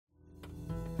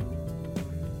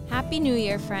Happy New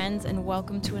Year, friends, and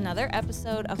welcome to another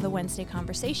episode of the Wednesday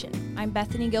Conversation. I'm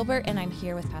Bethany Gilbert, and I'm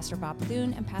here with Pastor Bob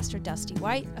Thune and Pastor Dusty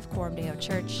White of Quorum Deo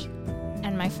Church,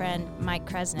 and my friend Mike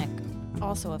Kresnick,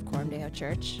 also of Quorum Deo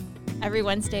Church. Every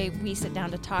Wednesday, we sit down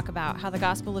to talk about how the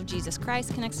gospel of Jesus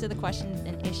Christ connects to the questions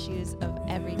and issues of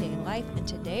everyday life, and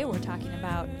today we're talking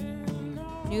about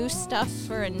new stuff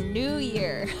for a new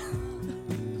year.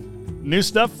 New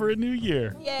stuff for a new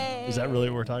year. Yay! Is that really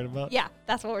what we're talking about? Yeah,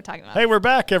 that's what we're talking about. Hey, we're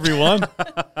back, everyone.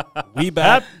 We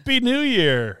back. Happy New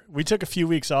Year. We took a few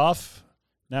weeks off.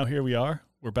 Now here we are.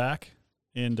 We're back.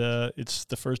 And it's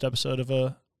the first episode of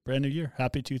a brand new year.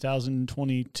 Happy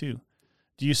 2022.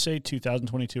 Do you say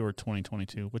 2022 or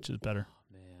 2022? Which is better?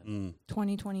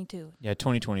 2022. Yeah,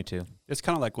 2022. It's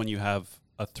kind of like when you have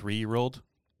a 3-year-old,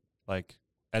 like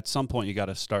at some point you got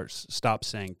to stop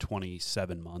saying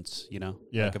 27 months, you know?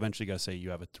 Yeah. Like eventually you got to say you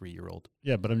have a 3-year-old.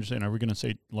 Yeah, but I'm just saying, are we going to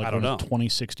say like I don't know.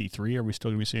 2063? Are we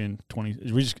still going to be saying 20?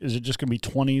 Is it just going to be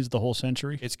 20s the whole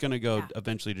century? It's going to go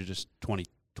eventually to just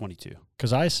 2022.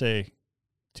 Because I say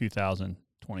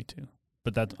 2022,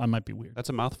 but that I might be weird. That's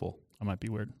a mouthful. I might be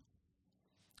weird.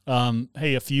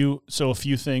 Hey, a few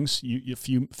things, a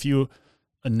few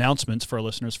announcements for our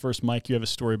listeners. First, Mike, you have a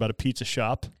story about a pizza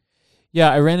shop. Yeah,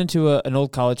 I ran into an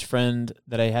old college friend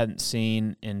that I hadn't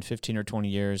seen in 15 or 20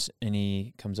 years, and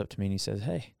he comes up to me and he says,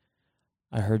 "Hey,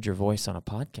 I heard your voice on a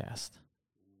podcast."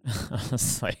 I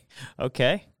was like,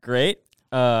 okay, great.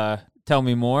 Tell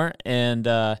me more. And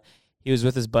he was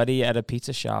with his buddy at a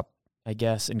pizza shop, I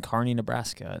guess, in Kearney,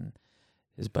 Nebraska, and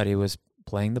his buddy was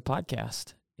playing the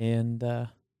podcast. And,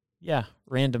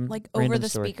 random Like random over the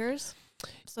story. speakers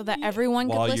so that everyone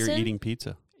could While listen? you're eating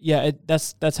pizza. Yeah,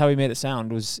 that's how he made it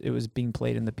sound. It was being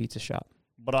played in the pizza shop.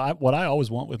 But what I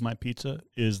always want with my pizza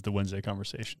is the Wednesday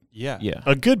Conversation. Yeah. Yeah.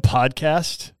 A good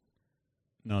podcast.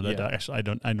 No, Yeah. actually I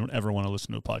don't ever want to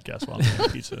listen to a podcast while I'm eating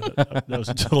pizza. That was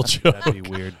a total joke. That'd be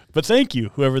weird. But thank you,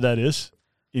 whoever that is,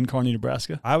 in Kearney,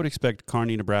 Nebraska. I would expect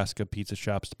Kearney, Nebraska pizza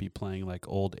shops to be playing like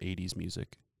old 80s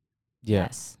music. Yeah.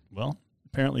 Yes. Well,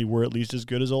 apparently we're at least as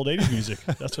good as old 80s music.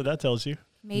 That's what that tells you.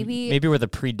 Maybe we're the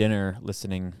pre-dinner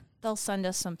listening. they'll send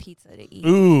us some pizza to eat.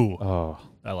 Ooh, Oh.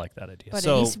 I like that idea. But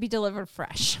So- it needs to be delivered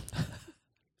fresh.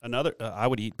 I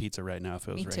would eat pizza right now if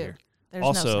it was Me right too. here. There's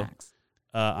Also, no snacks.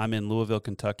 I'm in Louisville,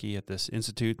 Kentucky at this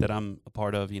institute that I'm a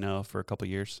part of, for a couple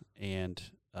of years. And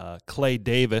Clay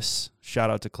Davis, shout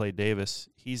out to Clay Davis.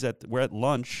 We're at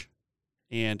lunch,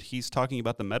 and he's talking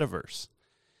about the metaverse.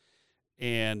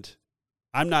 And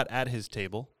I'm not at his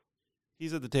table.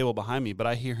 He's at the table behind me, but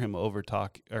I hear him what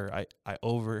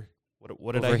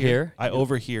did I hear? Overhear? I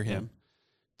overhear him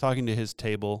talking to his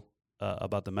table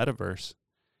about the metaverse.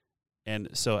 And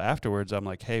so afterwards, I'm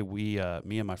like, hey, me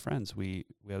and my friends, we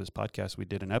have this podcast. We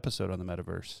did an episode on the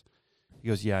metaverse. He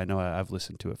goes, yeah, I know. I've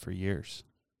listened to it for years.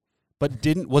 But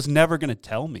was never going to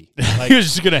tell me. He was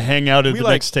just going to hang out at the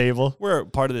next table. We're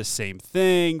part of the same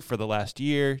thing for the last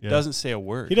year. Yeah. Doesn't say a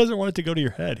word. He doesn't want it to go to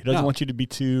your head. He doesn't No. want you to be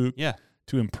too Yeah.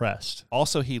 impressed.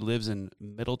 Also, he lives in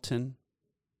Middleton,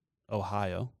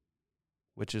 Ohio,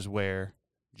 which is where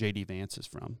J.D. Vance is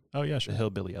from, Oh, yeah, sure. the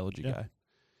hillbilly elegy Yeah. guy.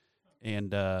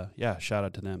 And, shout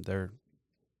out to them. They're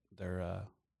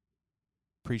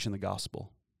preaching the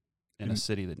gospel in a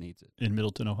city that needs it. In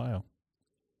Middleton, Ohio.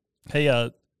 Hey,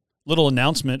 little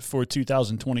announcement for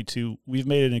 2022. We've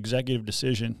made an executive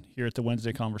decision here at the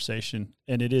Wednesday Conversation,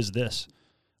 and it is this.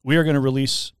 We are going to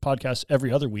release podcasts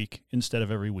every other week instead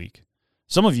of every week.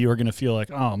 Some of you are going to feel like,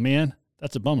 oh, man,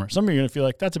 that's a bummer. Some of you are going to feel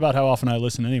like, that's about how often I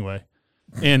listen anyway.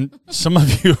 And some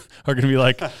of you are going to be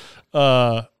like,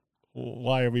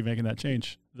 why are we making that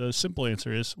change? The simple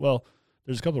answer is, well,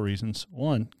 there's a couple of reasons.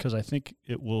 One, because I think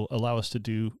it will allow us to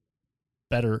do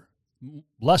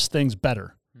less things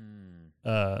better.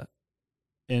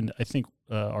 And I think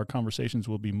our conversations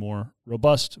will be more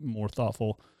robust, more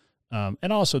thoughtful.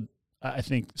 And also, I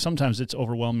think sometimes it's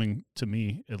overwhelming to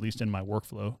me, at least in my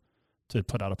workflow, to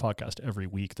put out a podcast every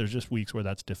week. There's just weeks where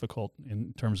that's difficult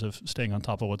in terms of staying on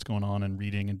top of what's going on and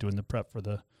reading and doing the prep for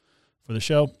the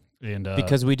show. And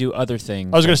Because we do other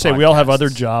things. I was going to say, we all have other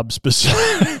podcasts. jobs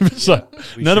besides.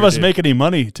 None of us make any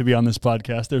money to be on this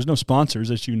podcast. There's no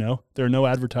sponsors, as you know. There are no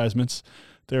advertisements.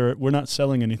 We're not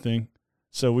selling anything.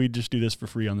 So we just do this for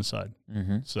free on the side.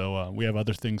 Mm-hmm. So we have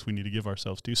other things we need to give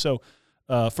ourselves to. So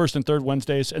first and third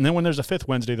Wednesdays. And then when there's a fifth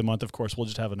Wednesday of the month, of course, we'll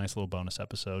just have a nice little bonus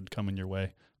episode coming your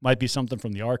way. Might be something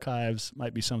from the archives.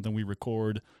 Might be something we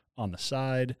record on the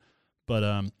side.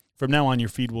 But from now on, your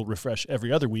feed will refresh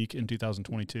every other week in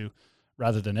 2022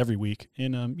 rather than every week.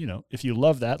 And, if you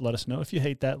love that, let us know. If you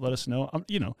hate that, let us know.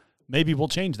 Maybe we'll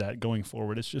change that going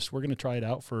forward. It's just we're going to try it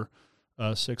out for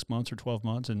 6 months or 12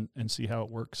 months and see how it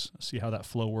works, see how that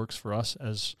flow works for us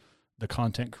as the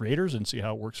content creators and see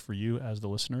how it works for you as the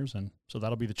listeners. And so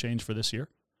that'll be the change for this year,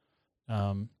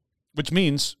 which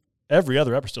means every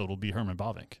other episode will be Herman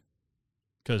Bavinck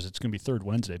because it's going to be third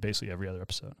Wednesday, basically every other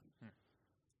episode.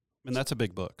 And that's a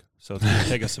big book, so it's going to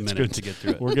take us a minute to get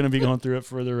through it. We're going to be going through it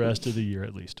for the rest of the year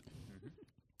at least.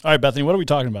 All right, Bethany, what are we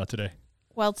talking about today?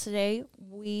 Well, today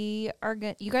you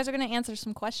guys are going to answer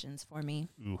some questions for me.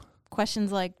 Ooh.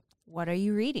 Questions like, what are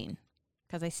you reading?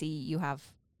 Because I see you have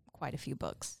quite a few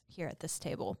books here at this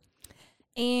table.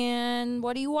 And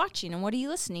what are you watching and what are you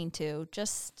listening to?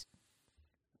 Just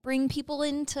bring people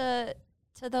into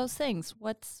those things.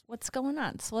 What's going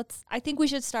on? So I think we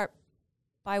should start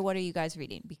by what are you guys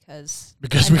reading? Because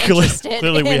we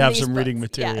clearly we have these some reading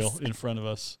books. material Yes. in front of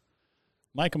us.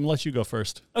 Mike, I'm going to let you go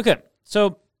first. Okay,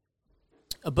 so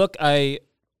a book I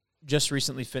just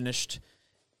recently finished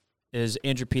is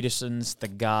Andrew Peterson's The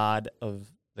God of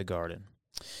the Garden.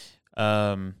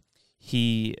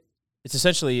 It's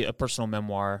essentially a personal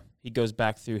memoir. He goes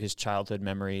back through his childhood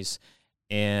memories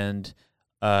and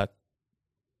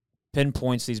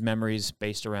pinpoints these memories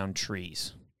based around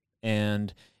trees.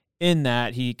 And in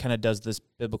that, he kind of does this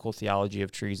biblical theology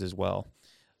of trees as well,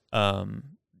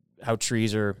 how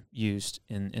trees are used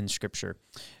in Scripture.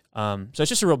 So it's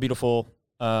just a real beautiful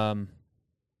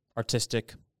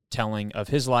artistic telling of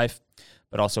his life,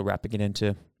 but also wrapping it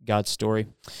into God's story.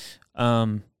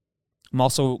 I'm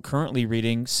also currently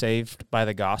reading Saved by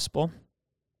the Gospel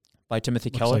by Timothy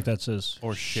Looks Keller. like that says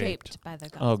Or shaped. by the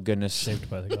gospel. Oh, goodness. saved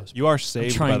by the gospel. You are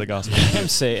saved by the gospel.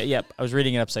 Yep, I was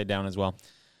reading it upside down as well.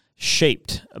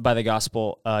 Shaped by the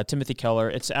Gospel, Timothy Keller.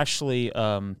 It's actually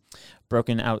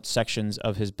broken out sections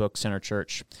of his book, Center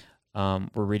Church. We're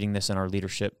reading this in our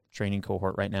leadership training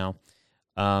cohort right now.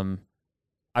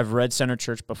 I've read Center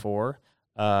Church before.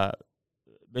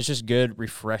 It's just good,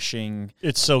 refreshing.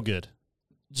 It's so good.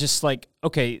 Just like,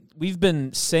 okay, we've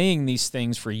been saying these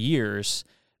things for years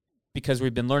because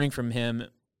we've been learning from him,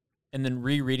 and then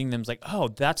rereading them is like, oh,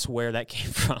 that's where that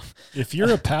came from. If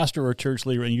you're a pastor or a church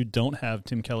leader and you don't have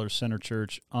Tim Keller's Center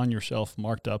Church on your shelf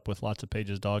marked up with lots of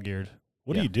pages dog-eared,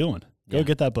 what are you doing? Go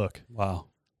get that book. Wow.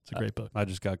 It's a great book. I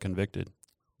just got convicted.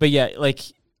 But yeah, like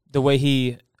the way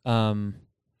he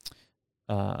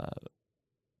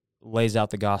lays out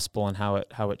the gospel and how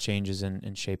it changes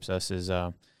and shapes us is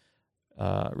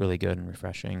really good and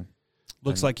refreshing.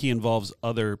 Looks like he involves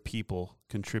other people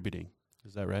contributing.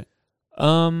 Is that right?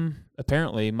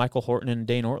 Apparently Michael Horton and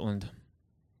Dane Ortland.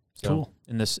 So, Cool.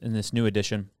 In this new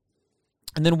edition.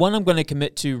 And then one I'm going to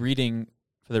commit to reading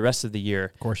for the rest of the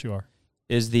year Of course you are.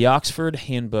 is the Oxford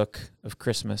Handbook of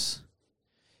Christmas.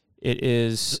 It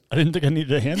is I didn't think I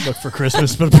needed a handbook for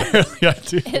Christmas, but apparently I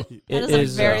do. It It is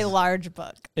is, a very large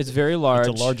book. it's very large.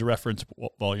 It's a large reference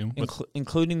volume.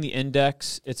 Including the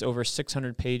index, it's over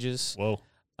 600 pages. Whoa.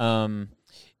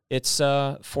 It's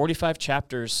 45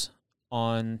 chapters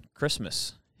on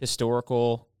Christmas,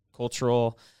 historical,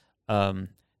 cultural.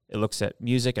 It looks at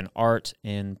music and art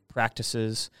and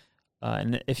practices.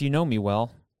 And if you know me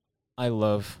well, I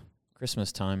love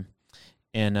Christmas time.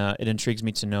 And it intrigues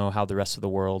me to know how the rest of the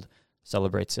world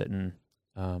celebrates it and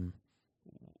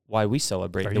why we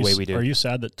celebrate the way we do. Are you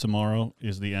sad that tomorrow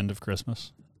is the end of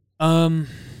Christmas? I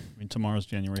I mean, tomorrow's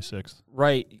January 6th.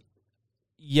 Right.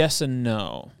 Yes and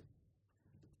no.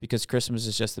 Because Christmas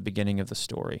is just the beginning of the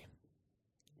story.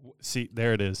 See,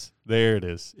 there it is. There it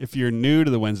is. If you're new to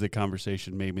the Wednesday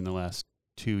conversation, maybe in the last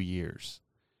 2 years,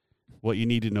 what you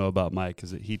need to know about Mike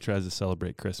is that he tries to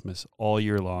celebrate Christmas all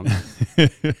year long.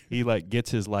 He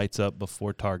gets his lights up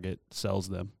before Target sells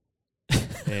them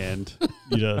and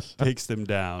He does. takes them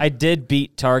down. I did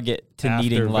beat Target to after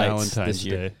needing lights Valentine's this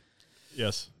year. Day.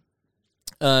 Yes.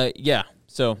 Yeah.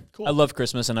 So Cool. I love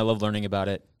Christmas and I love learning about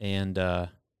it. And there's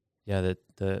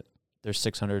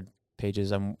 600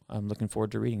 pages I'm looking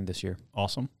forward to reading this year.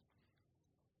 Awesome.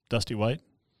 Dusty White?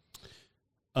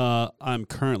 I'm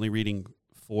currently reading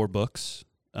 4 books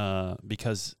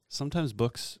because sometimes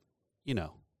books, you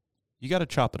got to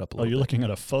chop it up a Oh, little you're bit. looking at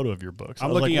a photo of your books. I'm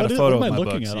I was looking like, at a what photo am of I my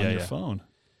looking books. at Yeah, on your yeah. phone?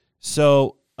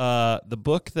 So the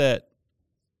book that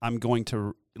I'm going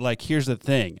to here's the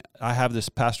thing. I have this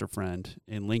pastor friend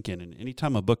in Lincoln, and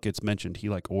anytime a book gets mentioned, he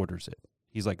orders it.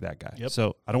 He's like that guy. Yep.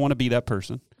 So I don't want to be that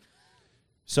person.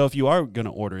 So if you are going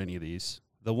to order any of these,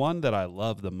 the one that I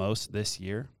love the most this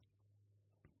year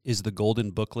is The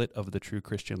Golden Booklet of the True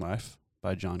Christian Life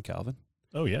by John Calvin.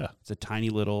 Oh, yeah. It's a tiny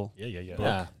little Yeah.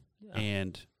 Yeah.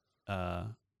 and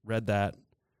read that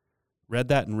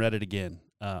and read it again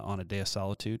on a day of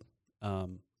solitude.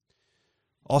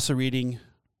 Also reading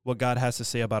what God has to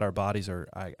say about our bodies, or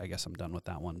I guess I'm done with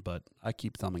that one, but I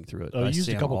keep thumbing through it. Oh, you used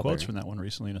a Sam couple quotes Allberry. from that one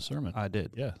recently in a sermon. I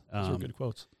did. Yeah, those are good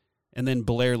quotes. And then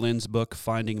Blair Lynn's book,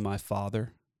 Finding My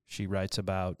Father, she writes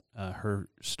about her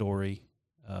story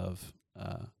of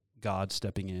God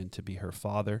stepping in to be her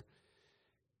father.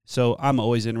 So I'm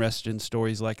always interested in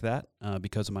stories like that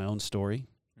because of my own story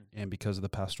and because of the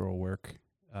pastoral work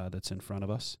that's in front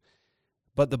of us.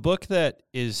 But the book that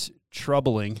is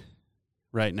troubling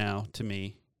right now to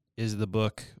me is the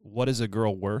book, What is a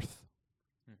Girl Worth?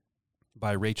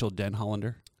 By Rachel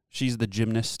Denhollander. She's the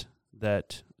gymnast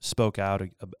that spoke out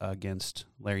against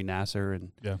Larry Nassar,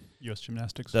 and U.S.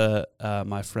 Gymnastics.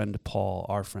 my friend Paul,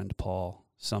 our friend Paul,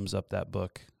 sums up that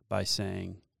book by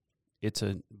saying it's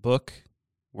a book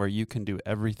where you can do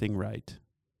everything right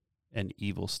and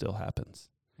evil still happens.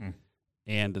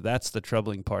 And that's the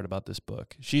troubling part about this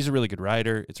book. She's a really good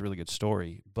writer. It's a really good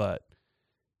story, but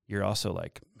you're also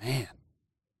like, man,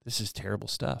 this is terrible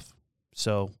stuff.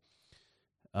 So,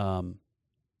 I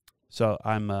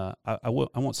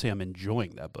won't say I'm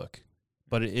enjoying that book,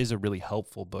 but it is a really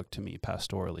helpful book to me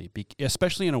pastorally,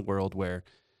 especially in a world where,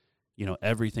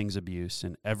 everything's abuse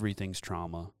and everything's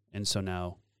trauma. And so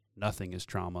now nothing is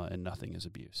trauma and nothing is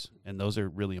abuse. And those are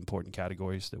really important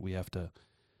categories that we have to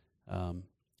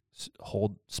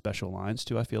hold special lines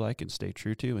to, I feel like, and stay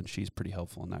true to. And she's pretty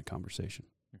helpful in that conversation.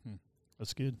 Mm-hmm.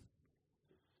 That's good.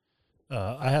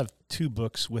 I have 2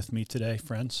 books with me today,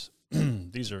 friends.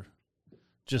 These are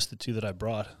just the 2 that I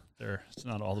brought. It's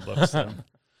not all the books that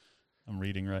I'm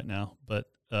reading right now, but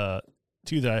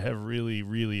 2 that I have really,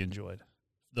 really enjoyed.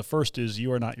 The first is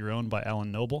You Are Not Your Own by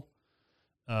Alan Noble.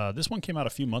 This one came out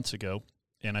a few months ago,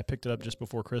 and I picked it up just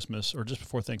before Christmas, or just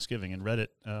before Thanksgiving, and read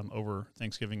it over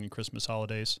Thanksgiving and Christmas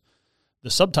holidays. The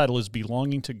subtitle is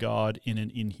Belonging to God in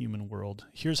an Inhuman World.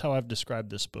 Here's how I've described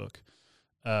this book.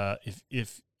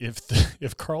 If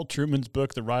Carl Trueman's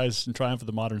book, The Rise and Triumph of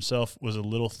the Modern Self, was a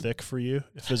little thick for you,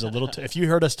 if you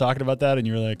heard us talking about that and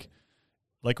you're like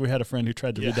we had a friend who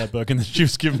tried to read that book and then she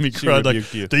was giving me crud,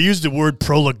 like they used the word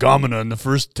prolegomena in the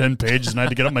first 10 pages and I had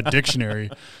to get out my dictionary.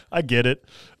 I get it.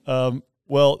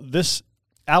 This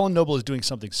Alan Noble is doing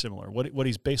something similar. What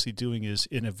he's basically doing is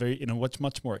in a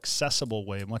much more accessible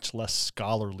way, a much less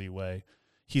scholarly way.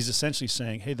 He's essentially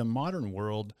saying, hey, the modern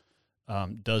world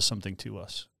does something to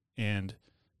us, and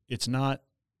it's not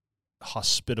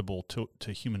hospitable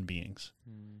to human beings.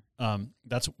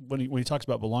 That's when he talks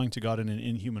about belonging to God in an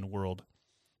inhuman world.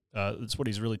 That's what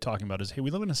he's really talking about is, hey,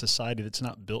 we live in a society that's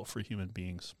not built for human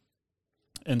beings.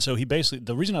 And so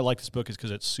the reason I like this book is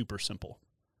because it's super simple.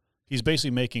 He's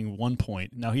basically making one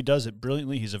point. Now, he does it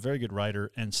brilliantly. He's a very good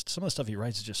writer, and some of the stuff he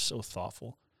writes is just so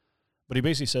thoughtful. But he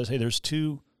basically says, hey, there's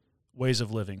 2 ways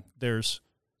of living. There's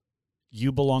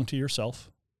you belong to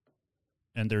yourself,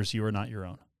 and there's you are not your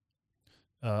own.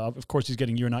 Of course, he's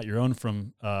getting you are not your own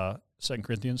from 2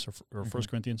 Corinthians or 1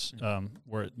 Corinthians,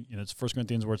 where it's 1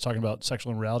 Corinthians where it's talking about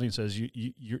sexual immorality and says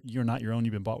you're not your own.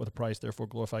 You've been bought with a price. Therefore,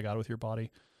 glorify God with your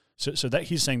body. So that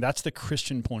he's saying that's the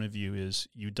Christian point of view: is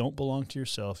you don't belong to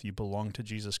yourself. You belong to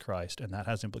Jesus Christ, and that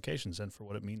has implications then for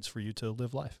what it means for you to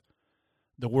live life.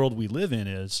 The world we live in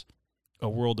is a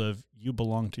world of you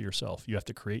belong to yourself. You have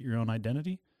to create your own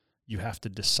identity. You have to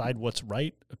decide what's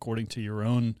right according to your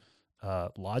own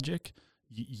logic.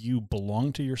 You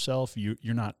belong to yourself.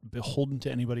 You're not beholden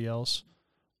to anybody else.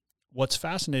 What's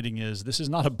fascinating is this is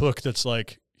not a book that's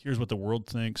like, here's what the world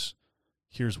thinks,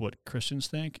 here's what Christians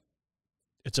think.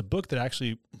 It's a book that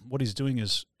actually, what he's doing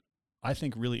is, I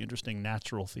think, really interesting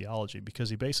natural theology, because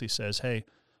he basically says, hey,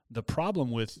 the problem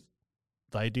with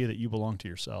the idea that you belong to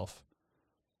yourself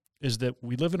is that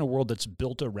we live in a world that's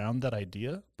built around that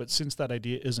idea, but since that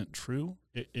idea isn't true,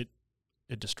 it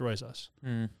destroys us.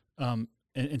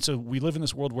 And so we live in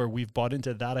this world where we've bought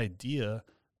into that idea,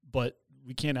 but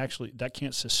that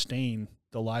can't sustain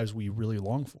the lives we really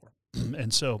long for.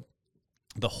 And so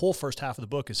the whole first half of the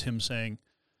book is him saying,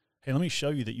 hey, let me show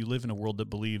you that you live in a world that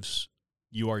believes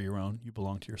you are your own, you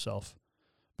belong to yourself.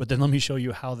 But then let me show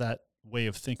you how that way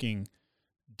of thinking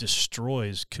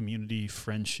destroys community,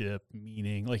 friendship,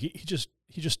 meaning. Like he just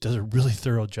does a really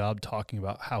thorough job talking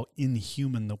about how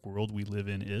inhuman the world we live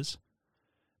in is.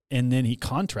 And then he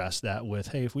contrasts that with,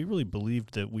 hey, if we really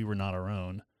believed that we were not our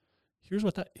own, here's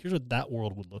what that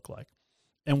world would look like.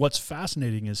 And what's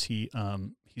fascinating is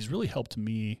he's really helped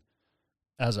me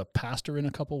as a pastor in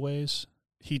a couple ways.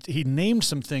 He named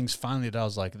some things finally that I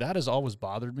was like, that has always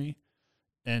bothered me.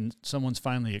 And someone's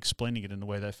finally explaining it in a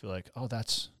way that I feel like, oh,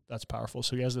 that's powerful.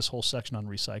 So he has this whole section on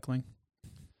recycling.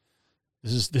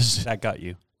 This That got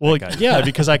you. Well, yeah,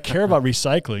 because I care about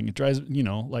recycling. It drives,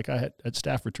 like I had at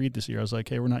staff retreat this year, I was like,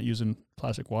 hey, we're not using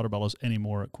plastic water bottles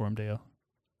anymore at Quorum Deo.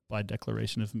 by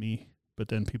declaration of me, but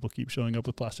then people keep showing up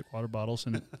with plastic water bottles,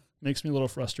 and it makes me a little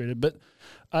frustrated. But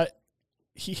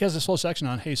he has this whole section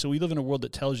on, hey, so we live in a world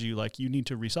that tells you, like, you need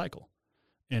to recycle.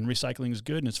 And recycling is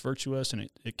good, and it's virtuous, and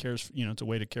it cares, it's a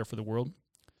way to care for the world.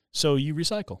 So you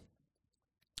recycle.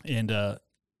 And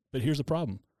but here's the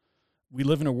problem. We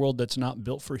live in a world that's not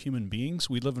built for human beings.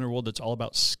 We live in a world that's all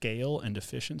about scale and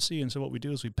efficiency. And so what we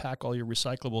do is we pack all your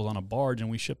recyclables on a barge and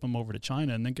we ship them over to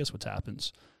China. And then guess what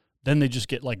happens? Then they just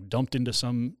get like dumped into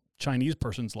some Chinese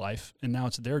person's life. And now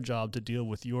it's their job to deal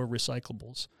with your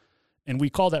recyclables. And we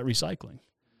call that recycling.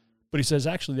 But he says,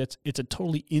 actually, it's a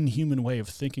totally inhuman way of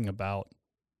thinking about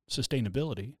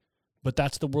sustainability. But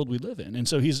that's the world we live in. And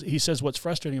so he says what's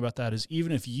frustrating about that is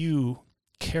even if you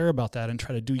care about that and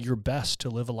try to do your best to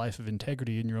live a life of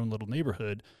integrity in your own little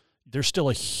neighborhood, there's still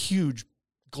a huge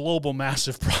global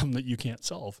massive problem that you can't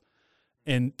solve.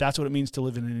 And that's what it means to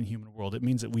live in an inhuman world. It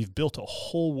means that we've built a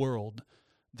whole world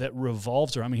that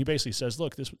revolves around, he basically says,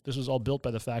 look, this was all built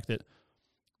by the fact that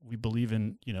we believe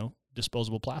in,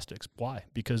 disposable plastics. Why?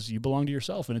 Because you belong to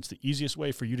yourself, and it's the easiest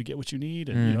way for you to get what you need.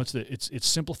 And it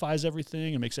simplifies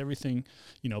everything and makes everything,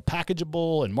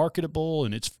 packageable and marketable.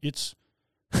 And it's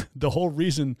the whole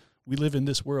reason we live in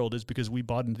this world is because we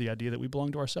bought into the idea that we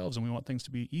belong to ourselves and we want things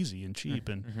to be easy and cheap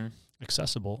and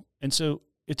accessible. And so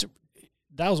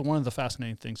that was one of the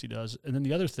fascinating things he does. And then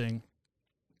the other thing,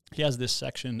 he has this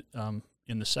section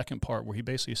in the second part where he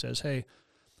basically says, hey,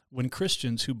 when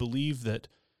Christians who believe that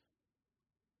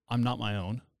I'm not my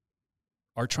own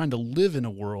are trying to live in a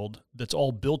world that's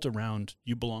all built around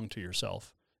you belong to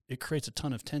yourself, it creates a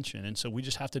ton of tension. And so we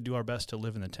just have to do our best to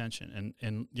live in the tension.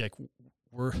 And like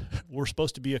we're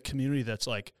supposed to be a community that's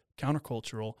like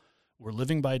countercultural. We're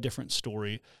living by a different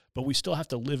story, but we still have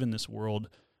to live in this world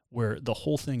where the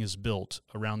whole thing is built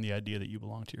around the idea that you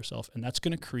belong to yourself. And that's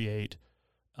going to create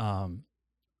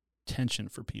tension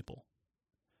for people.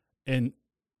 And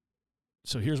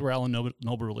so here's where Alan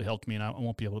Noble really helped me, and I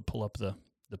won't be able to pull up the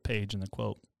page and the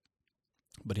quote,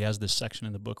 but he has this section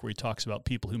in the book where he talks about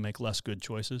people who make less good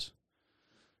choices.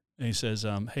 And he says,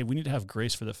 hey, we need to have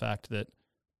grace for the fact that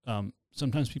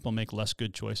sometimes people make less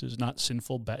good choices, not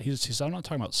sinful, bad. He says, I'm not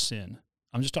talking about sin.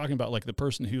 I'm just talking about like the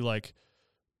person who like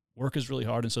work is really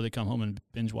hard, and so they come home and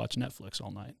binge watch Netflix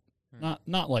all night.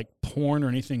 Not like porn or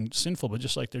anything sinful, but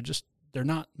just like they're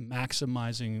not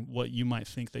maximizing what you might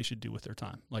think they should do with their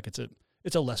time. Like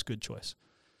it's a less good choice.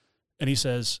 And he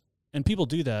says, and people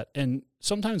do that. And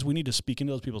sometimes we need to speak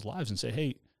into those people's lives and say,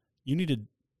 hey, you need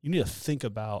to think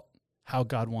about how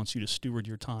God wants you to steward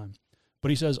your time. But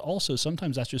he says also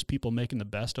sometimes that's just people making the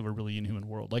best of a really inhuman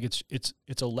world. Like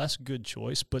it's a less good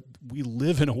choice, but we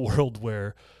live in a world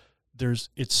where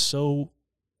it so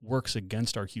works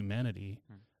against our humanity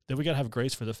that we got to have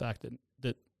grace for the fact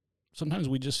that sometimes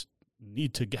we just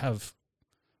need to have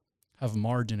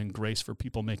margin and grace for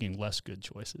people making less good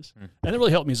choices. And it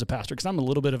really helped me as a pastor because I'm a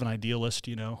little bit of an idealist,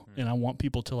 and I want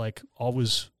people to like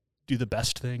always do the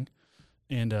best thing.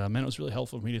 And man, it was really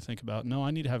helpful for me to think about, no, I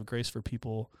need to have grace for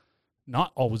people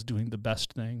not always doing the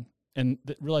best thing, and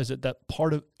realize that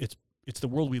part of it's the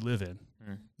world we live in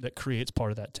that creates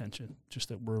part of that tension, just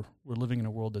that we're living in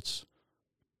a world that's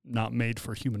not made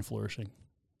for human flourishing.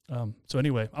 So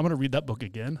anyway, I'm going to read that book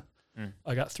again.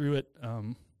 I got through it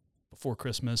before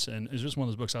Christmas, and it was just one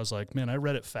of those books I was like, man, I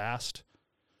read it fast.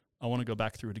 I want to go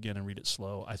back through it again and read it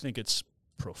slow. I think it's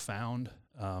profound.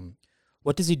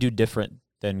 What does he do different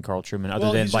than Carl Trueman, other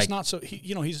well, than he's like just not so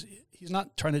he's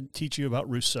not trying to teach you about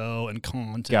Rousseau and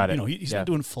Kant. Got it. He's not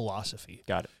doing philosophy.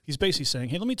 Got it. He's basically saying,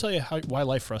 hey, let me tell you why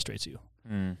life frustrates you.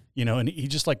 And he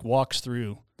just like walks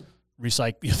through things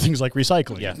like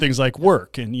recycling, things like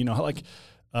work, and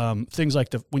things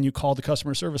like when you call the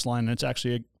customer service line and it's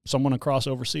actually someone across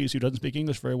overseas who doesn't speak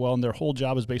English very well, and their whole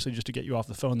job is basically just to get you off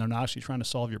the phone. They're not actually trying to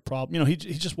solve your problem. He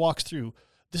just walks through.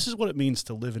 This is what it means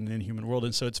to live in an inhuman world,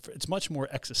 and so it's much more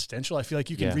existential. I feel like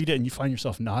you can read it and you find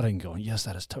yourself nodding, going, "Yes,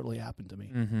 that has totally happened to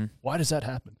me." Why does that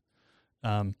happen?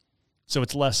 So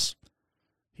it's less.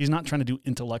 He's not trying to do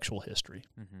intellectual history.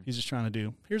 He's just trying to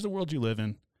do, here's the world you live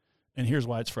in, and here's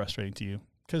why it's frustrating to you.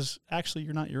 Because actually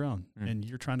you're not your own, and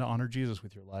you're trying to honor Jesus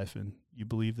with your life, and you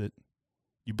believe that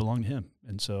you belong to him.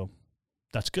 And so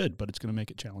that's good, but it's going to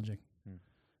make it challenging.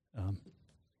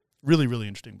 Really, really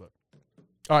interesting book.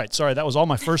 All right, sorry, that was all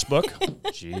my first book.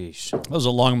 Jeez. That was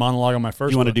a long monologue on my first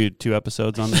book. You want to do 2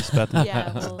 episodes on this, Beth?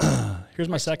 Yeah. Here's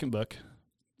my second book.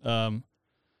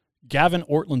 Gavin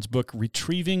Ortlund's book,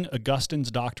 Retrieving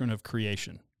Augustine's Doctrine of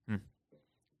Creation.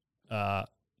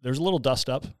 There's a little dust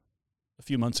up a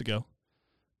few months ago.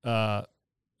 Let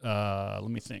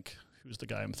me think. Who's the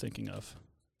guy I'm thinking of?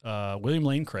 William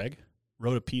Lane Craig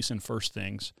wrote a piece in First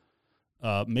Things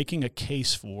making a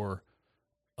case for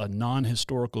a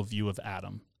non-historical view of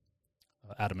Adam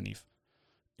and Eve.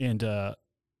 And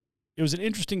it was an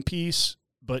interesting piece,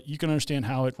 but you can understand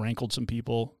how it rankled some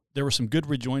people. There were some good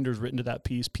rejoinders written to that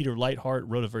piece. Peter Leithart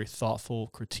wrote a very thoughtful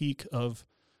critique of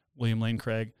William Lane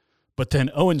Craig. But then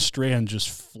Owen Strachan just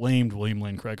flamed William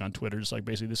Lane Craig on Twitter. It's like,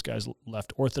 basically, this guy's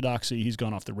left orthodoxy. He's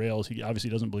gone off the rails. He obviously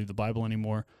doesn't believe the Bible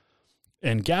anymore.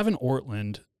 And Gavin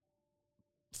Ortlund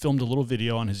filmed a little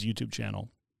video on his YouTube channel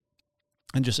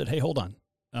and just said, hey, hold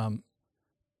on.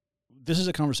 This is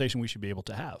a conversation we should be able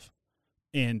to have.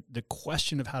 And the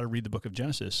question of how to read the book of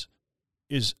Genesis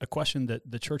is a question that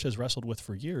the church has wrestled with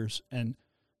for years. And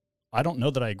I don't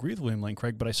know that I agree with William Lane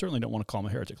Craig, but I certainly don't want to call him a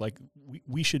heretic. Like,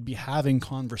 we should be having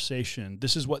conversation.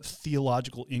 This is what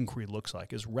theological inquiry looks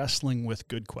like, is wrestling with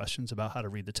good questions about how to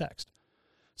read the text.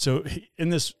 So in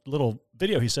this little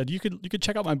video, he said, you could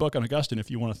check out my book on Augustine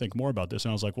if you want to think more about this.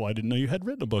 And I was like, well, I didn't know you had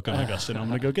written a book on Augustine. I'm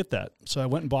going to go get that. So I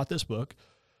went and bought this book.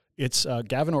 It's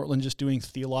Gavin Ortlund just doing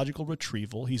theological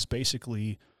retrieval. He's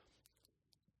basically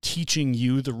teaching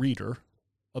you, the reader,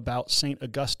 about St.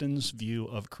 Augustine's view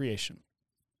of creation.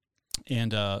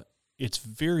 And it's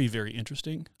very, very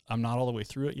interesting. I'm not all the way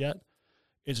through it yet.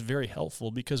 It's very helpful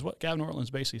because what Gavin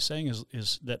Ortlund's basically saying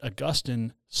is that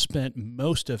Augustine spent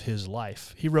most of his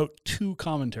life. He wrote 2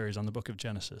 commentaries on the book of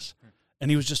Genesis, and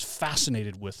he was just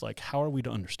fascinated with, like, how are we to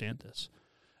understand this?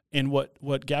 And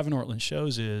what Gavin Ortlund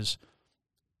shows is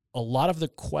a lot of the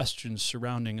questions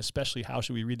surrounding, especially how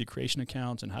should we read the creation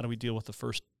accounts and how do we deal with the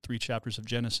first 3 chapters of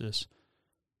Genesis,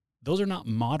 those are not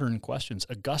modern questions.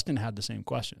 Augustine had the same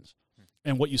questions.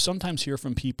 And what you sometimes hear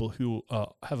from people who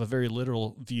have a very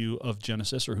literal view of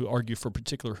Genesis or who argue for a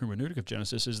particular hermeneutic of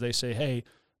Genesis is they say, hey,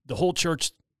 the whole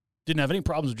church didn't have any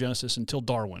problems with Genesis until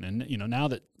Darwin. And, now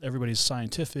that everybody's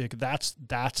scientific, that's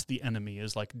the enemy,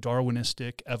 is like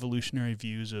Darwinistic evolutionary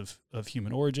views of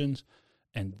human origins.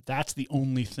 And that's the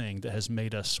only thing that has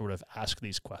made us sort of ask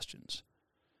these questions.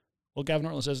 Well, Gavin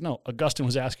Ortlund says, no, Augustine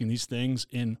was asking these things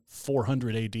in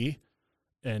 400 AD,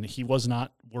 and he was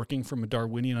not working from a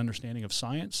Darwinian understanding of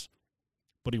science,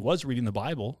 but he was reading the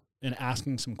Bible and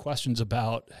asking some questions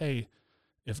about, hey,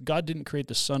 if God didn't create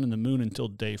the sun and the moon until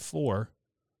day 4,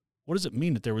 what does it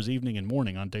mean that there was evening and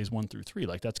morning on days 1 through 3?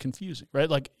 Like, that's confusing, right?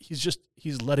 Like,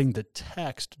 he's letting the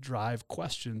text drive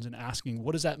questions and asking,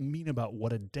 what does that mean about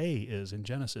what a day is in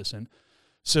Genesis? And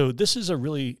so this is a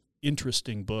really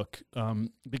interesting book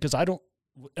because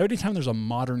every time there's a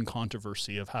modern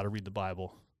controversy of how to read the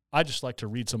Bible, I just like to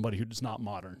read somebody who's not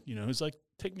modern, who's like,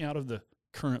 take me out of the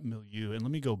current milieu and let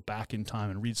me go back in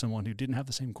time and read someone who didn't have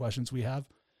the same questions we have.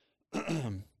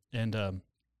 And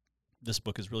this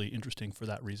book is really interesting for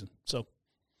that reason. So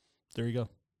there you go.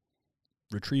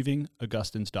 Retrieving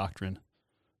Augustine's doctrine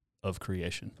of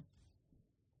creation.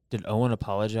 Did Owen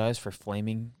apologize for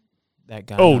flaming that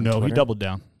guy? Oh, on no, Twitter? he doubled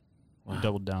down. Wow. He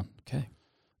doubled down. Okay.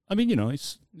 I mean,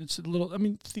 it's a little,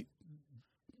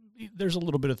 there's a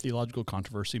little bit of theological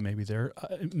controversy maybe there,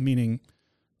 meaning,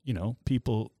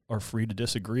 people are free to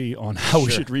disagree on how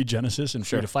we should read Genesis and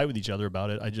free to fight with each other about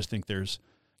it. I just think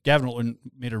Gavin Ortlund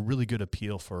made a really good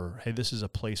appeal for, hey, this is a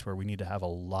place where we need to have a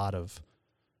lot of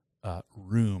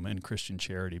room in Christian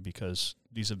charity because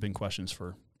these have been questions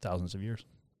for thousands of years.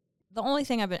 The only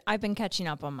thing I've been catching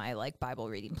up on my Bible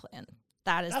reading plan.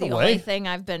 That is That the away. only thing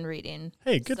I've been reading.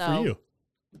 Hey, good for you.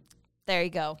 There you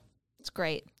go. It's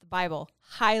great. The Bible,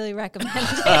 highly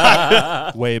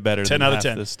recommended. Way better 10 than out of half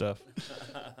 10. this stuff.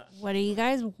 What are you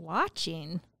guys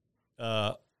watching?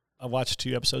 I watched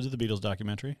 2 episodes of the Beatles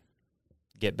documentary.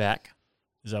 Get Back.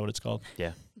 Is that what it's called?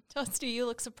 Yeah. Toasty, you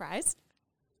look surprised.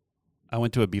 I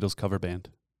went to a Beatles cover band.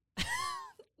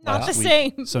 Not last the week,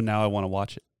 same. So now I want to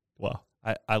watch it. Wow.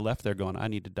 I left there going, I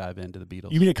need to dive into the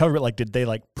Beatles. You mean to cover it like, did they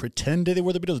pretend they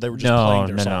were the Beatles? They were just playing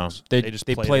their songs. They They just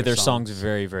play play their their songs songs.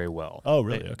 very, very well. Oh,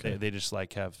 really? They, Okay. they just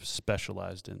have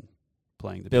specialized in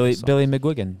playing the Billy Beatles songs. Billy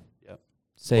McGuigan. Yep.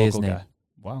 Say his Local name. guy.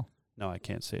 Wow. No, I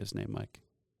can't say his name, Mike.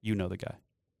 You know the guy.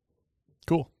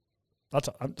 Cool. I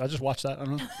just watched that. I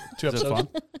don't know. 2 Is it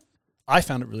episodes. fun? I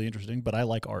found it really interesting, but I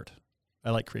like art. I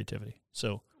like creativity.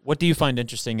 So, What do you find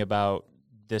interesting about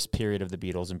this period of the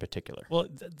Beatles in particular? well,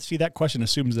 see, that question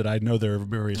assumes that I know there are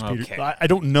various Beatles. Okay. I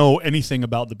don't know anything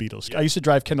about the Beatles. I used to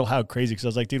drive Kendall Howe crazy because I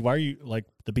was like, dude, why are you like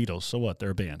the Beatles? So what?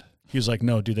 They're a band. He was like,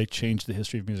 no, do they change the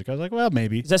history of music? I was like, well,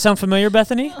 maybe. Does that sound familiar,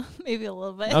 Bethany? Maybe a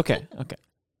little bit. Okay.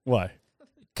 Why?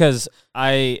 Because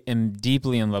I am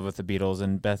deeply in love with the Beatles,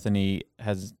 and Bethany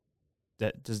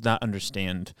does not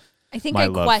understand. I think My I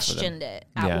love for them. questioned it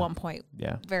at Yeah. one point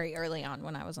Yeah. very early on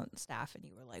when I was on staff, and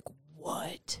you were like,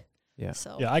 what? Yeah.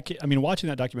 So Yeah, I mean, watching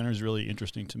that documentary is really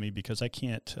interesting to me because I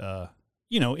can't,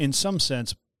 in some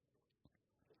sense,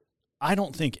 I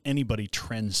don't think anybody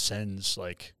transcends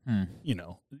like, Hmm. you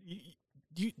know,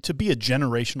 to be a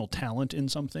generational talent in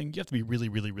something, you have to be really,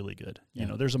 really, really good. You Yeah.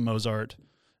 know, there's a Mozart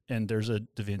and there's a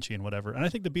Da Vinci and whatever. And I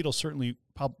think the Beatles certainly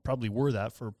probably were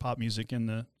that for pop music in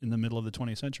the middle of the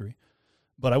 20th century.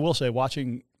 But I will say,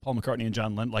 watching Paul McCartney and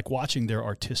John Lennon, like watching their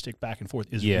artistic back and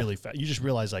forth is really fast. You just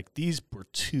realize like these were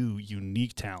two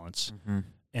unique talents. Mm-hmm.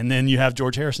 And then you have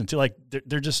George Harrison too. Like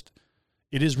they're just,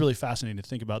 it is really fascinating to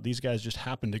think about. These guys just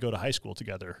happened to go to high school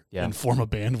together and form a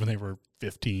band when they were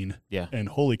 15. Yeah. And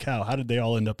holy cow, how did they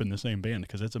all end up in the same band?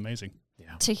 Because it's amazing.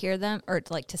 Yeah. To hear them or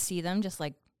like to see them just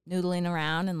like noodling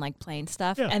around and like playing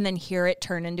stuff Yeah. and then hear it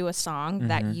turn into a song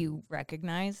that Mhm. you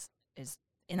recognize is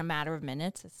in a matter of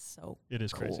minutes. It's so It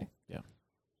is cool. crazy.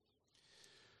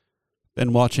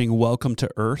 Been watching Welcome to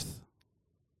Earth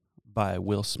by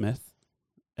Will Smith.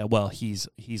 Well, he's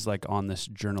like on this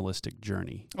journalistic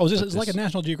journey. Oh, But it's like a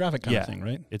National Geographic kind of thing,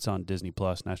 right? It's on Disney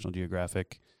Plus, National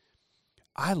Geographic.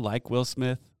 I like Will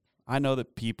Smith. I know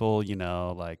that people, you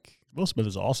know, like Will Smith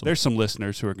is awesome. there's some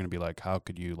listeners who are going to be like, "How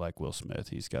could you like Will Smith?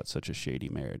 He's got such a shady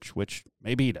marriage," which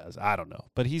maybe he does. I don't know,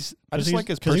 but I just like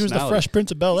his because personality. he was the Fresh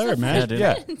Prince of Bel-Air, man. dude.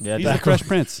 Yeah, Yeah, he's the back Fresh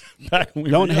Prince. Back when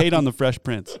we Don't were hate young. on the Fresh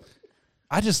Prince.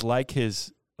 I just like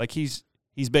his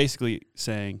he's basically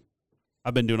saying,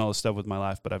 I've been doing all this stuff with my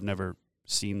life, but I've never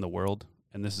seen the world,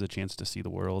 and this is a chance to see the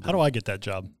world. How do I get that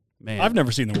job? Man, I've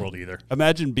never seen the world either.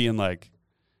 imagine being like,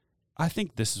 I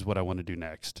think this is what I want to do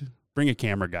next. Bring a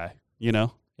camera guy, you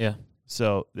know? Yeah.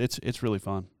 So it's really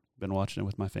fun. Been watching it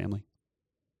with my family.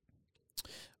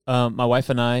 My wife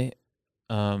and I,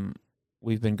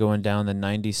 we've been going down the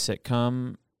 90s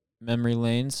sitcom memory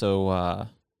lane. So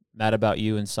Mad About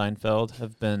You and Seinfeld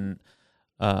have been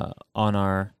on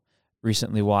our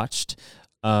recently watched.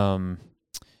 I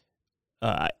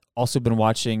also been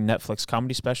watching Netflix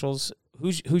comedy specials.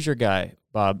 Who's your guy,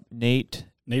 Bob? Nate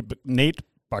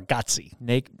Bargatze.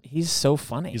 Nate. He's so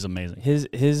funny. He's amazing.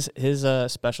 His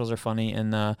specials are funny,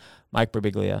 and Mike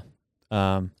Birbiglia.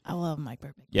 I love Mike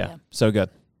Birbiglia. Yeah, so good.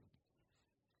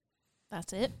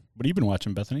 That's it. What have you been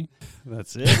watching, Bethany?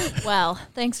 That's it. Well,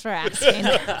 thanks for asking.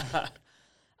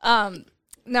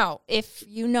 No, if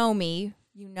you know me,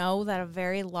 you know that a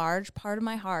very large part of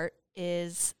my heart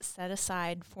is set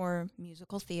aside for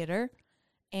musical theater,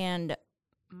 and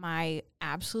my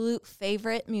absolute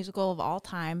favorite musical of all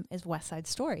time is West Side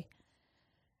Story.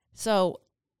 So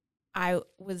I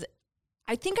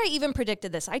think I even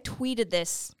predicted this. I tweeted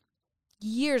this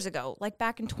years ago, like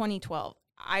back in 2012.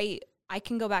 I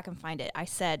can go back and find it. I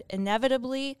said,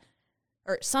 inevitably,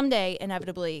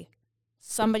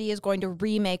 somebody is going to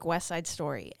remake West Side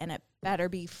Story, and it better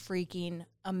be freaking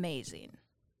amazing.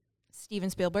 Steven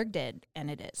Spielberg did, and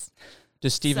it is.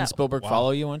 Does Steven So- Spielberg Wow.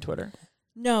 follow you on Twitter?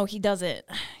 No, he doesn't.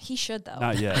 He should, though.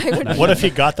 Not yet. I would What if he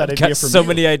got that idea Got from so you?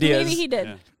 many ideas. Maybe he did.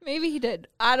 Yeah. Maybe he did.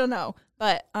 I don't know.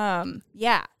 But,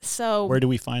 yeah. So, Where do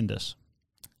we find this?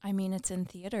 I mean, it's in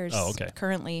theaters Oh, okay.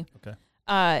 currently. Okay.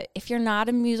 If you're not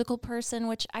a musical person,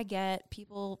 which I get,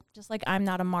 people, just like I'm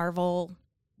not a Marvel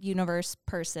universe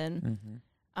person,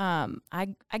 Mm-hmm.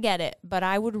 I get it, but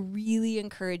I would really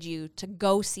encourage you to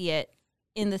go see it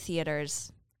in the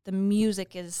theaters. The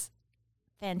music is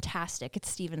fantastic. It's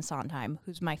Stephen Sondheim,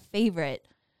 who's my favorite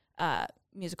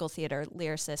musical theater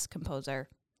lyricist, composer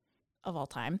of all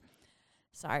time.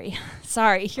 Sorry.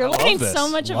 You're I love learning this. so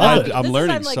much Love about it. me. I'm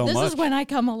learning like, so this much. is when I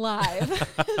come alive.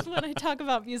 Is when I talk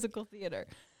about musical theater.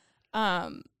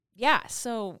 Yeah,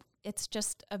 so it's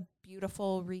just a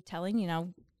beautiful retelling. You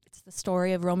know, it's the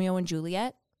story of Romeo and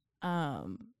Juliet,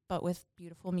 but with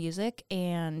beautiful music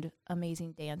and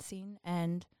amazing dancing,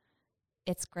 and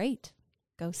it's great.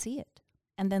 Go see it,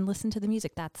 and then listen to the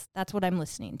music. That's what I'm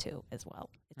listening to as well.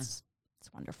 It's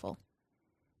wonderful.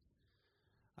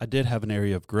 I did have an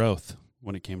area of growth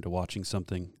when it came to watching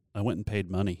something. I went and paid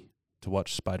money to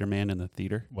watch Spider-Man in the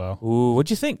theater. Wow. Ooh,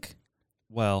 what'd you think?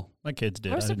 Well, My kids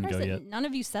did. I I was didn't surprised go that yet. none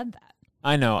of you said that.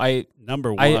 I know.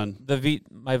 number one,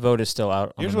 My vote is still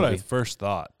out. On here's the what I movie. first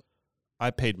thought. I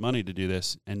paid money to do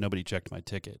this, and nobody checked my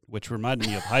ticket, which reminded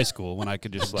me of high school when I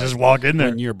could just like Just walk in there.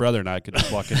 when your brother and I could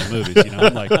just walk into movies. You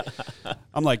know,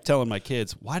 I'm like telling my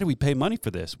kids, why do we pay money for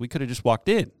this? We could have just walked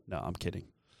in. No, I'm kidding,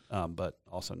 but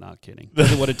also not kidding.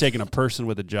 It would have taken a person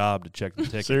with a job to check the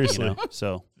ticket. Seriously. you know?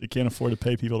 So You can't afford to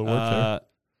pay people to work there.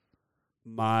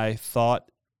 my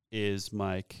thought is,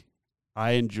 Mike,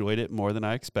 I enjoyed it more than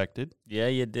I expected, Yeah,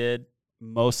 you did.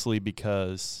 mostly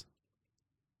because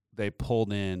they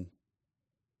pulled in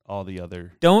all the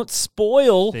other Don't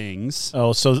spoil. things.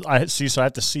 Oh, so I see. So I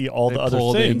have to see all They the other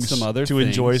pulled in things some other to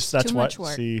enjoy. things. That's Too what. much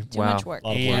work. See, Too Wow. much work.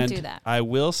 Lot of Can't And do that. I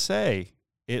will say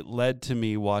it led to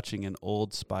me watching an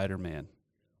old Spider-Man,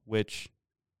 which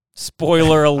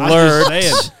Spoiler alert.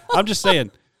 I'm just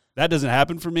saying that doesn't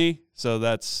happen for me. So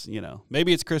that's,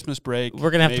 maybe it's Christmas break.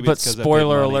 We're gonna have to Maybe put it's 'cause I paid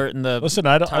spoiler money. alert in the. Listen,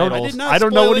 I title. don't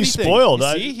know what he anything. spoiled.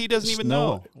 You see, he doesn't just even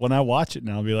know. When I watch it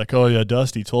now, I'll be like, oh yeah,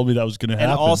 Dusty told me that was going to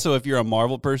happen. And also, if you're a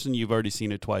Marvel person, you've already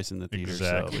seen it twice in the theater.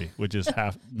 exactly, So. which is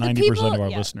 90% of our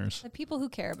listeners. The people who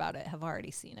care about it have already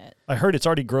seen it. I heard it's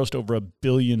already grossed over $1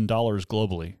 billion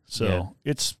globally. So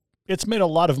it's made a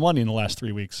lot of money in the last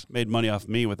 3 weeks. Made money off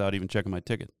me without even checking my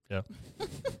ticket. Yeah.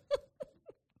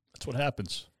 That's what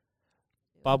happens.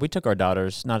 Bob, we took our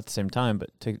daughters, not at the same time,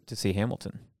 but to see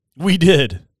Hamilton. We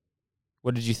did.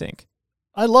 What did you think?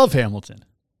 I love Hamilton.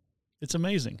 It's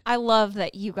amazing. I love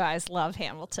that you guys love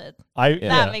Hamilton.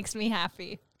 That makes me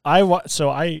happy. So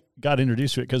I got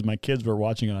introduced to it because my kids were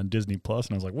watching it on Disney Plus,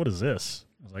 and I was like, "What is this?"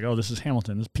 I was like, "Oh, this is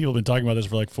Hamilton. People have been talking about this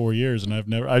for like 4 years, and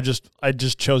I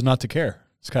just chose not to care."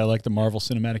 It's kind of like the Marvel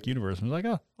Cinematic Universe. I was like,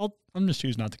 "Oh, I'm just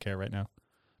choosing not to care right now."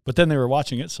 But then they were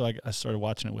watching it, so I started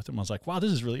watching it with them. I was like, "Wow,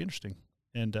 this is really interesting."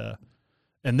 And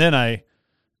then I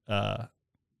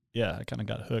kind of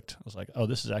got hooked. I was like, "Oh,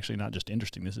 this is actually not just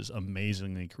interesting. This is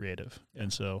amazingly creative."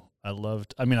 And so I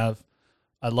loved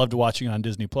watching it on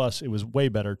Disney Plus. It was way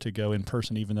better to go in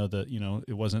person, even though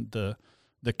it wasn't the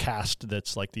cast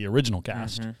that's like the original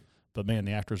cast. Mm-hmm. But man,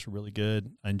 the actors were really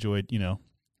good. I enjoyed,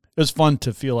 it was fun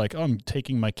to feel like, oh, I'm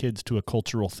taking my kids to a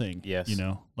cultural thing. Yes.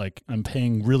 Like I'm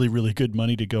paying really, really good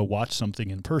money to go watch something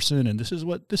in person. And this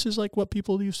is like what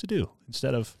people used to do.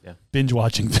 Instead of binge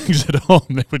watching things at home,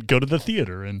 they would go to the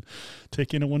theater and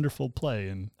take in a wonderful play.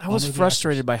 And I was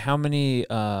frustrated by how many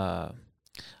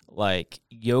like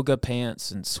yoga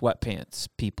pants and sweatpants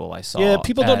people I saw. Yeah,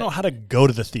 people don't know how to go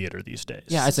to the theater these days.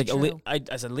 Yeah, it's like True. I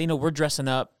said, Lena, we're dressing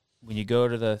up. When you go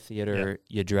to the theater,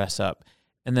 you dress up.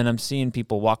 And then I'm seeing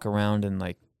people walk around in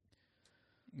like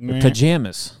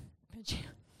pajamas.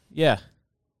 Yeah.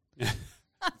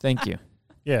 Thank you.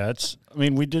 Yeah,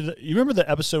 we did. You remember the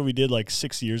episode we did like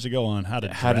 6 years ago on how to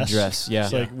dress? Yeah.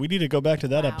 It's like we need to go back to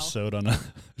that Wow. episode on it's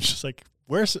just like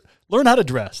learn how to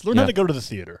dress. Learn how to go to the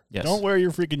theater. Yes. Don't wear your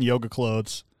freaking yoga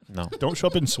clothes. No. Don't show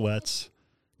up in sweats.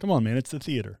 Come on, man, it's the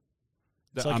theater.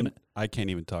 It's like I can't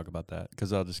even talk about that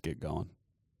because I'll just get going.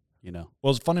 Well,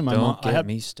 it's funny. Don't get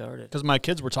me started. Because my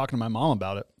kids were talking to my mom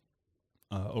about it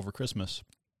over Christmas,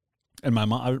 and my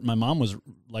mom was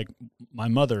like, my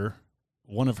mother.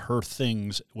 One of her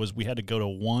things was we had to go to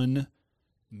one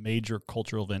major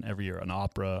cultural event every year: an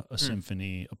opera, a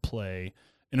symphony, a play,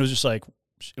 and it was just like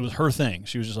it was her thing.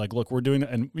 She was just like, "Look, we're doing it,"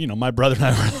 and my brother and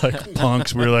I were like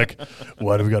punks. We were like,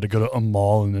 "Why do we got to go to a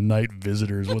mall and the night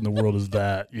visitors? What in the world is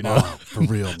that?" For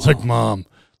real. It's like, Mom,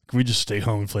 can we just stay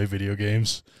home and play video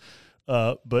games?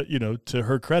 But to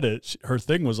her credit, her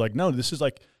thing was like, no, this is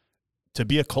like, to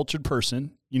be a cultured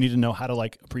person, you need to know how to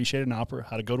like appreciate an opera,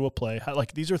 how to go to a play,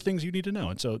 these are things you need to know.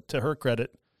 And so to her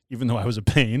credit, even though I was a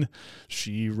pain,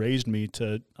 she raised me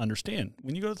to understand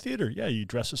when you go to the theater, you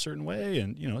dress a certain way,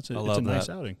 and it's a nice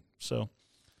outing. So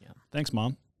thanks,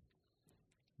 Mom.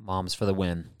 Moms for the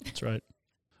win. That's right.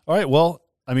 All right. Well,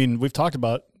 we've talked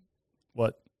about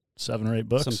 7 or 8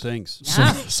 books, Some things,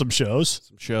 some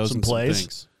shows, some some plays.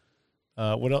 things.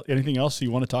 What else? Anything else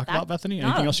you want to talk about, Bethany?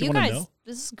 Anything else you want to know?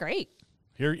 This is great.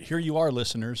 Here you are,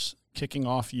 listeners, kicking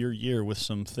off your year with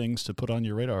some things to put on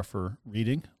your radar for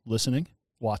reading, listening,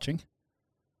 watching,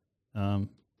 and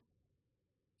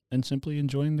simply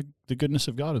enjoying the goodness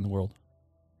of God in the world.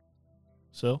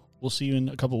 So we'll see you in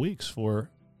a couple weeks for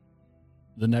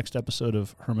the next episode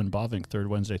of Herman Bavinck, Third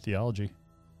Wednesday Theology.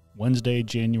 Wednesday,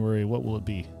 January, what will it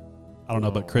be? I don't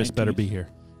know, but Chris 19th. better be here.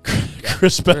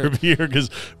 Chris better be here because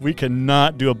we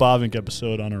cannot do a Bavinck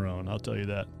episode on our own. I'll tell you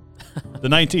that. The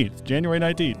 19th, January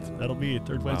 19th. That'll be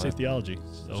Third Wednesday Theology.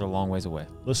 Those So, are a long ways away.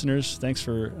 listeners, thanks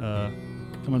for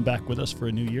coming back with us for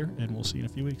a new year, and we'll see you in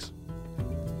a few weeks.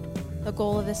 The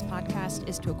goal of this podcast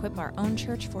is to equip our own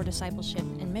church for discipleship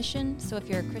and mission. So if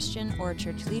you're a Christian or a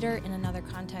church leader in another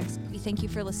context, we thank you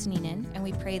for listening in, and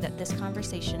we pray that this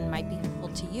conversation might be helpful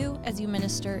to you as you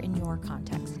minister in your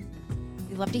context.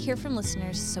 We love to hear from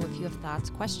listeners, so if you have thoughts,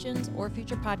 questions, or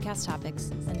future podcast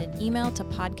topics, send an email to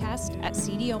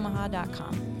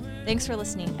podcast@cdomaha.com. Thanks for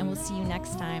listening, and we'll see you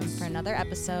next time for another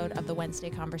episode of the Wednesday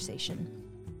Conversation.